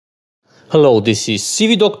Hello, this is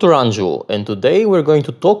CV Dr. Anju, and today we're going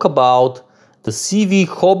to talk about the CV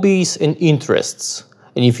hobbies and interests,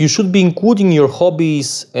 and if you should be including your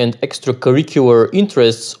hobbies and extracurricular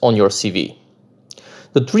interests on your CV.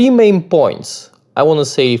 The three main points I want to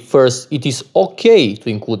say: first, it is okay to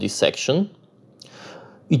include this section.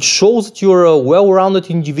 It shows that you're a well-rounded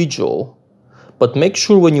individual, but make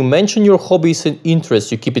sure when you mention your hobbies and interests,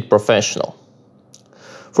 you keep it professional.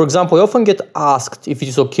 For example, I often get asked if it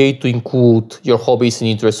is okay to include your hobbies and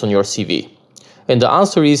interests on your CV. And the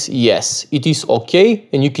answer is yes, it is okay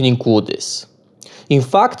and you can include this. In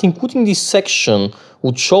fact, including this section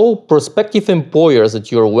would show prospective employers that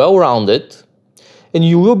you are well-rounded and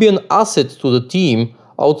you will be an asset to the team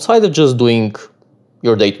outside of just doing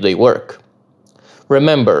your day-to-day work.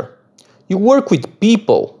 Remember, you work with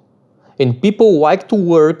people and people like to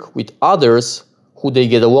work with others who they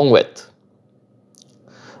get along with.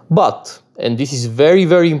 But, and this is very,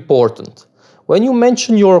 very important, when you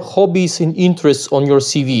mention your hobbies and interests on your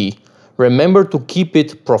CV, remember to keep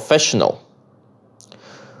it professional.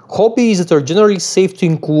 Hobbies that are generally safe to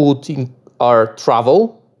include are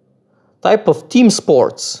travel, type of team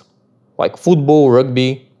sports, like football,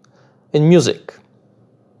 rugby, and music.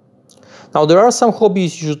 Now, there are some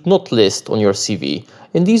hobbies you should not list on your CV,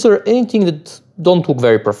 and these are anything that don't look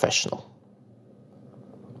very professional.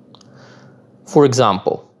 For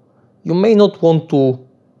example, you may not want to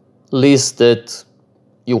list that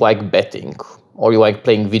you like betting or you like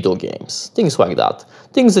playing video games, things like that.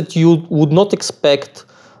 Things that you would not expect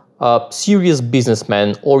a serious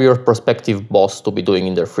businessman or your prospective boss to be doing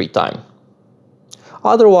in their free time.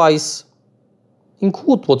 Otherwise,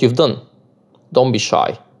 include what you've done. Don't be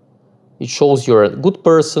shy. It shows you're a good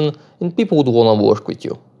person and people would want to work with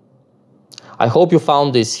you. I hope you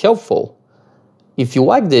found this helpful. If you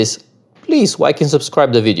like this, please like and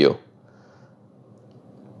subscribe the video.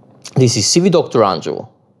 This is CV Dr. Anju.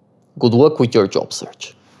 Good luck with your job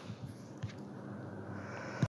search.